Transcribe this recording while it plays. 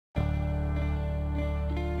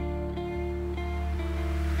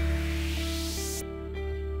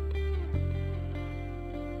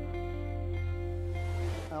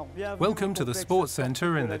Welcome to the sports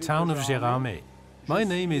centre in the town of Gérardmer. My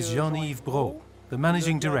name is Jean-Yves Brault, the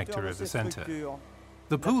managing director of the centre.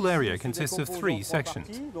 The pool area consists of 3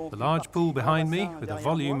 sections. The large pool behind me, with a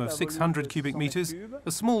volume of 600 cubic metres,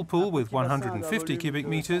 a small pool with 150 cubic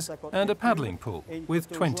metres, and a paddling pool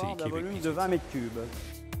with 20 cubic metres.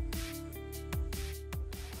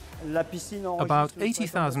 About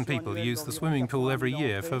 80,000 people use the swimming pool every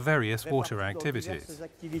year for various water activities.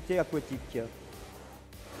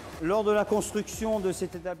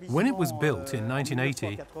 When it was built in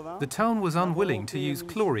 1980, the town was unwilling to use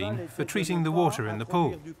chlorine for treating the water in the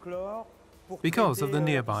pool because of the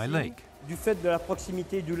nearby lake.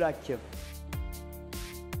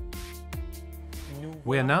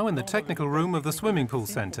 We are now in the technical room of the swimming pool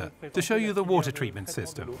centre to show you the water treatment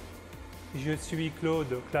system.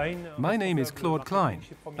 My name is Claude Klein,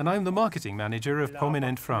 and I'm the marketing manager of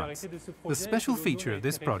ProMinent France. The special feature of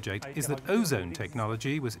this project is that Ozone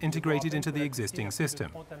technology was integrated into the existing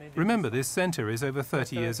system. Remember, this centre is over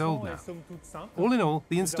 30 years old now. All in all,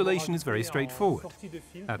 the installation is very straightforward.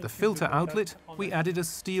 At the filter outlet, we added a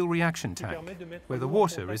steel reaction tank, where the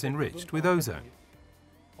water is enriched with ozone.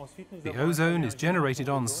 The ozone is generated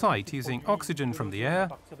on site using oxygen from the air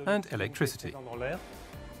and electricity.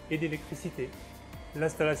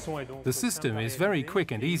 The system is very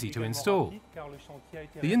quick and easy to install.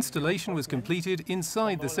 The installation was completed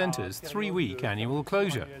inside the centre's 3-week annual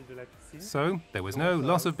closure, so there was no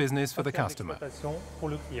loss of business for the customer.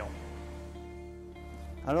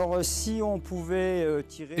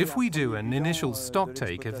 If we do an initial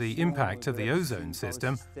stocktake of the impact of the ozone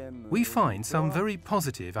system, we find some very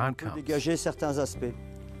positive outcomes.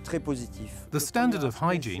 The standard of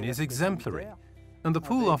hygiene is exemplary, and the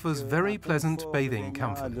pool offers very pleasant bathing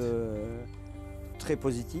comfort. The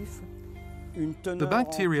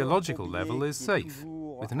bacteriological level is safe,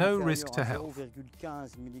 with no risk to health.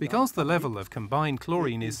 Because the level of combined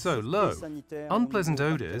chlorine is so low, unpleasant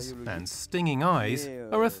odours and stinging eyes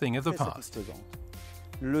are a thing of the past.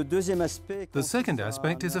 The second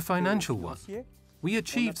aspect is a financial one. We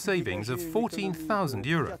achieved savings of 14,000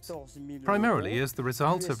 euros, primarily as the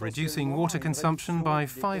result of reducing water consumption by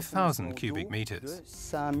 5,000 cubic metres.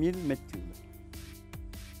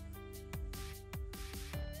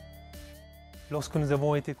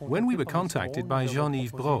 When we were contacted by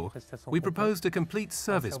Jean-Yves Brault, we proposed a complete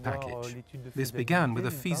service package. This began with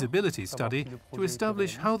a feasibility study to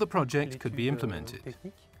establish how the project could be implemented.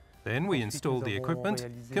 Then we installed the equipment,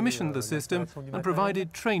 commissioned the system, and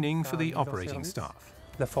provided training for the operating staff.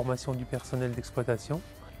 The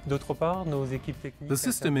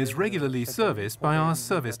system is regularly serviced by our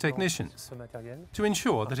service technicians to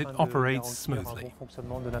ensure that it operates smoothly.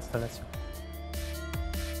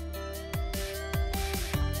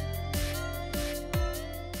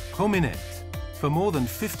 ProMinent. For more than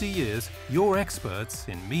 50 years, you're experts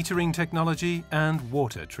in metering technology and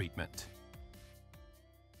water treatment.